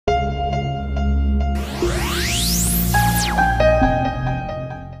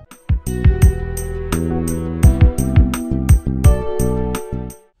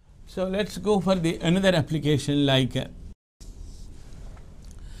let's go for the another application like an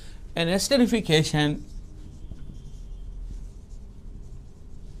esterification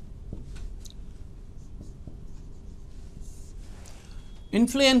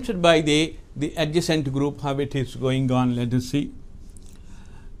influenced by the adjacent group. How it is going on, let us see.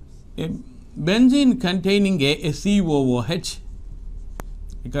 A benzene containing a COOH,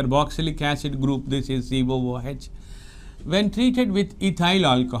 a carboxylic acid group, this is COOH, when treated with ethyl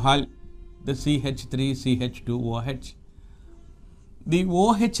alcohol, the CH3CH2OH, the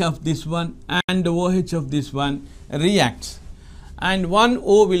OH of this one and the OH of this one reacts, and one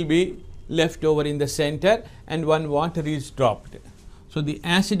O will be left over in the center and one water is dropped. So, the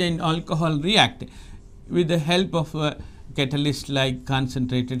acid and alcohol react with the help of a catalyst like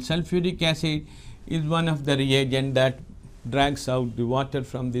concentrated sulfuric acid is one of the reagent that drags out the water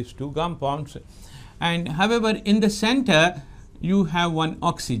from these two compounds. And however, in the center you have one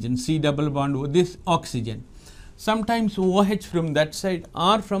oxygen, C double bond with this oxygen. Sometimes OH from that side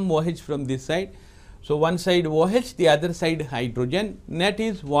or from OH from this side. So, one side OH, the other side hydrogen, net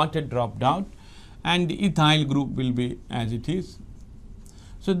is water dropped out and the ethyl group will be as it is.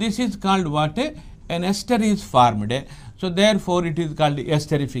 So, this is called what? An ester is formed. So, therefore, it is called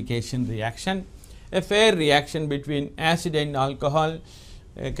esterification reaction, a fair reaction between acid and alcohol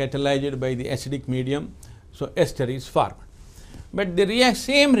catalyzed by the acidic medium. So, ester is formed. But the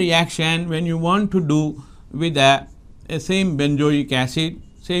same reaction when you want to do with a same benzoic acid,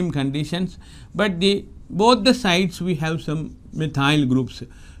 same conditions, but both the sides we have some methyl groups.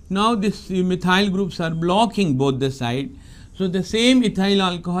 Now, this methyl groups are blocking both the sides. So, the same ethyl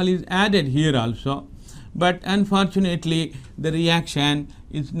alcohol is added here also, but unfortunately the reaction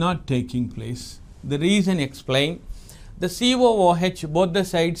is not taking place. The reason explained, the COOH both the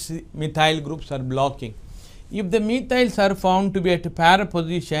sides methyl groups are blocking. If the methyls are found to be at para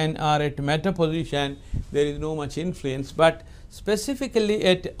position or at meta position, there is no much influence, but specifically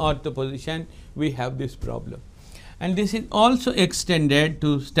at ortho position we have this problem. And this is also extended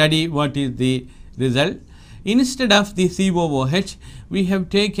to study what is the result. Instead of the COOH, we have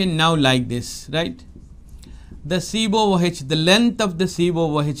taken now like this, right? The COOH, the length of the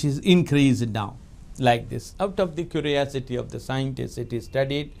COOH is increased now, like this. Out of the curiosity of the scientists, it is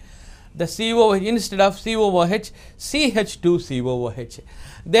studied. The COOH, instead of COOH, CH2COOH.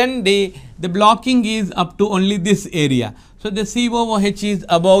 Then the blocking is up to only this area. So, the COOH is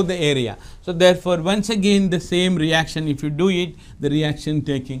above the area. So, therefore, once again the same reaction, if you do it, the reaction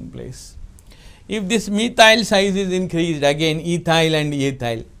taking place. If this methyl size is increased, again ethyl and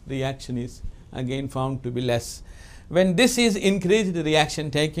ethyl, reaction is again found to be less. When this is increased, the reaction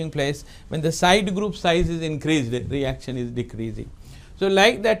taking place. When the side group size is increased, the reaction is decreasing. So,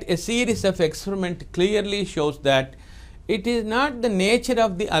 like that, a series of experiment clearly shows that it is not the nature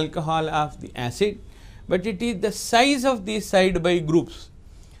of the alcohol of the acid, but it is the size of these side by groups.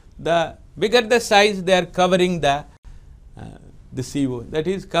 The bigger the size, they are covering the CO, that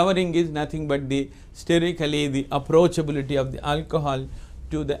is covering is nothing but the sterically the approachability of the alcohol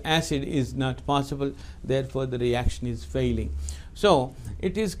to the acid is not possible, therefore, the reaction is failing. So,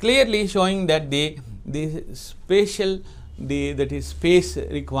 it is clearly showing that the spatial that is space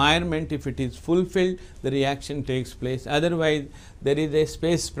requirement, if it is fulfilled, the reaction takes place. Otherwise, there is a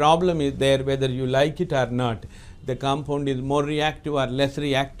space problem is there, whether you like it or not. The compound is more reactive or less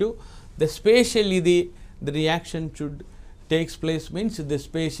reactive. The spatially the reaction should takes place, means the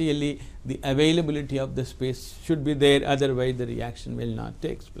spatially the availability of the space should be there, otherwise the reaction will not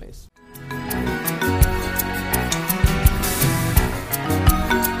take place.